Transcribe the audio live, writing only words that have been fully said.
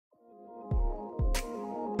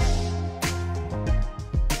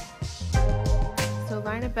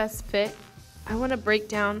line of best fit, I want to break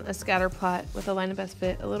down a scatter plot with a line of best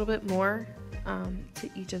fit a little bit more to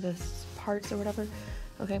each of the parts or whatever.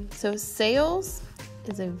 Okay, so sales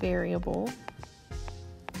is a variable.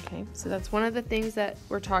 Okay, so that's one of the things that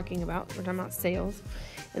we're talking about. We're talking about sales.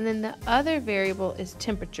 And then the other variable is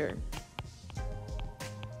temperature.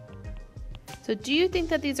 So do you think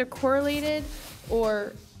that these are correlated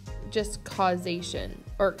or just causation?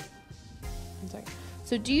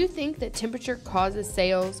 So do you think that temperature causes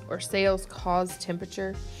sales or sales cause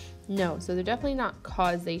temperature? No, so they're definitely not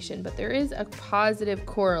causation, but there is a positive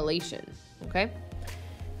correlation, okay?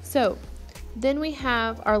 So then we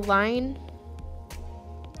have our line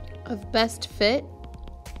of best fit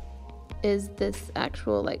is this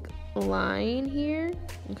actual like line here,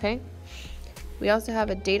 okay? We also have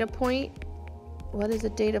a data point. What is a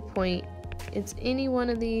data point? It's any one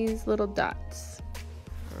of these little dots,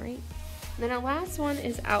 all right? And then our last one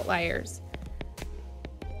is outliers.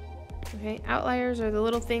 Okay, outliers are the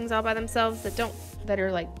little things all by themselves that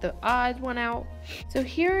are like the odd one out. So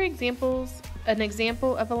here are examples, an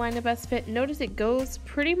example of a line of best fit. Notice it goes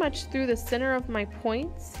pretty much through the center of my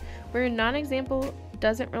points, where a non-example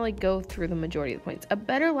doesn't really go through the majority of the points. A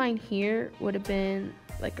better line here would have been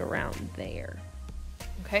like around there.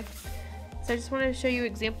 Okay, so I just wanted to show you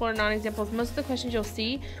example or non-examples. Most of the questions you'll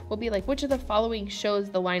see will be like, which of the following shows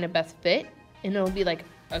the line of best fit? And it'll be like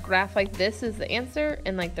a graph like this is the answer,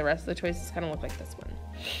 and like the rest of the choices kind of look like this one.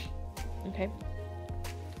 Okay,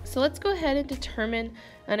 so let's go ahead and determine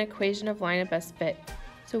an equation of line of best fit.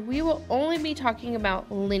 So we will only be talking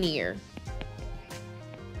about linear.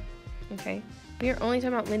 Okay, we are only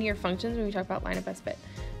talking about linear functions when we talk about line of best fit.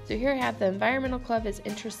 So here I have the environmental club is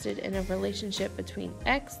interested in a relationship between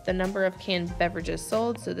X, the number of canned beverages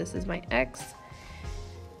sold, so this is my X,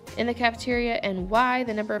 in the cafeteria, and Y,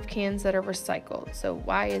 the number of cans that are recycled. So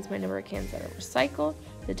Y is my number of cans that are recycled.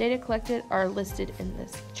 The data collected are listed in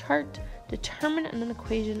this chart. Determine an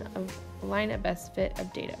equation of line of best fit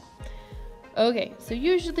of data. Okay, so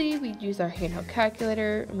usually we use our handheld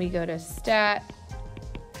calculator and we go to stat,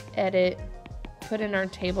 edit, put in our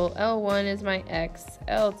table, L1 is my X,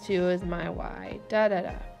 L2 is my Y,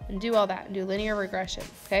 and do all that and do linear regression,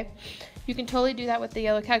 okay? You can totally do that with the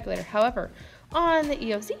yellow calculator. However, on the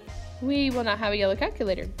EOC, we will not have a yellow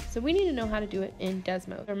calculator, so we need to know how to do it in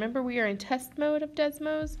Desmo. Remember, we are in test mode of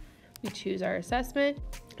Desmos. We choose our assessment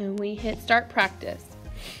and we hit start practice.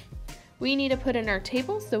 We need to put in our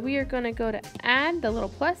table, so we are going to go to add the little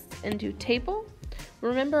plus and do table.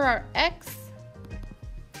 Remember our X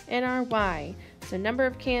and our Y. So number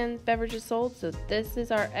of canned beverages sold, so this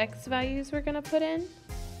is our X values we're going to put in,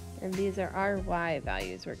 and these are our Y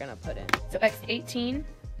values we're going to put in. So X 18,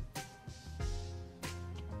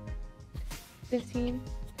 15,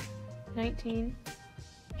 19,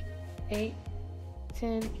 8,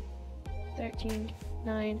 10, 13,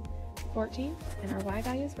 9, 14, and our Y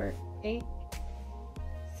values were 8,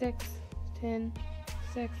 6, 10,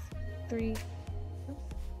 6, 3,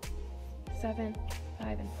 7,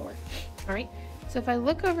 5, and 4. All right, so if I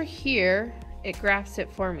look over here, it graphs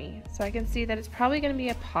it for me. So I can see that it's probably going to be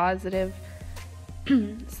a positive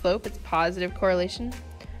slope. It's positive correlation.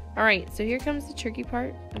 All right, so here comes the tricky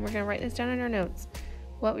part, and we're going to write this down in our notes.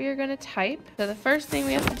 What we are going to type. So the first thing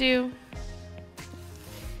we have to do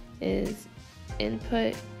is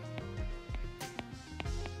input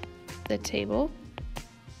the table.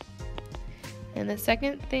 And the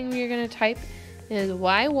second thing we are going to type is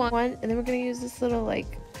Y1, and then we're going to use this little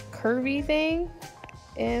like curvy thing,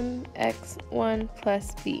 mx1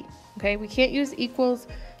 plus b. Okay, we can't use equals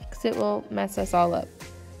because it will mess us all up.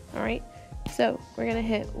 All right, so we're going to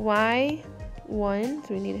hit Y1,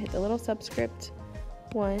 so we need to hit the little subscript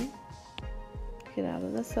 1, get out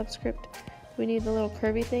of the subscript. We need the little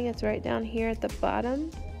curvy thing, it's right down here at the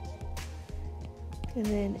bottom, and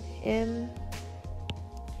then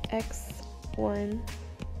mx1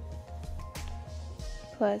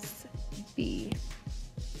 plus b.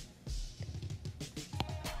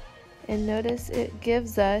 And notice it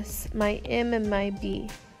gives us my m and my b.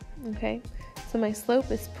 Okay, so my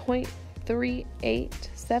slope is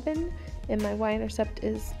 0.387 and my y-intercept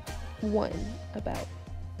is 1 about.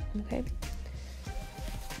 Okay,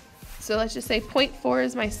 so let's just say 0.4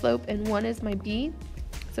 is my slope and 1 is my b.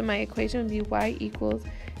 So my equation would be y equals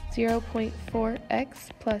 0.4x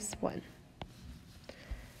plus 1.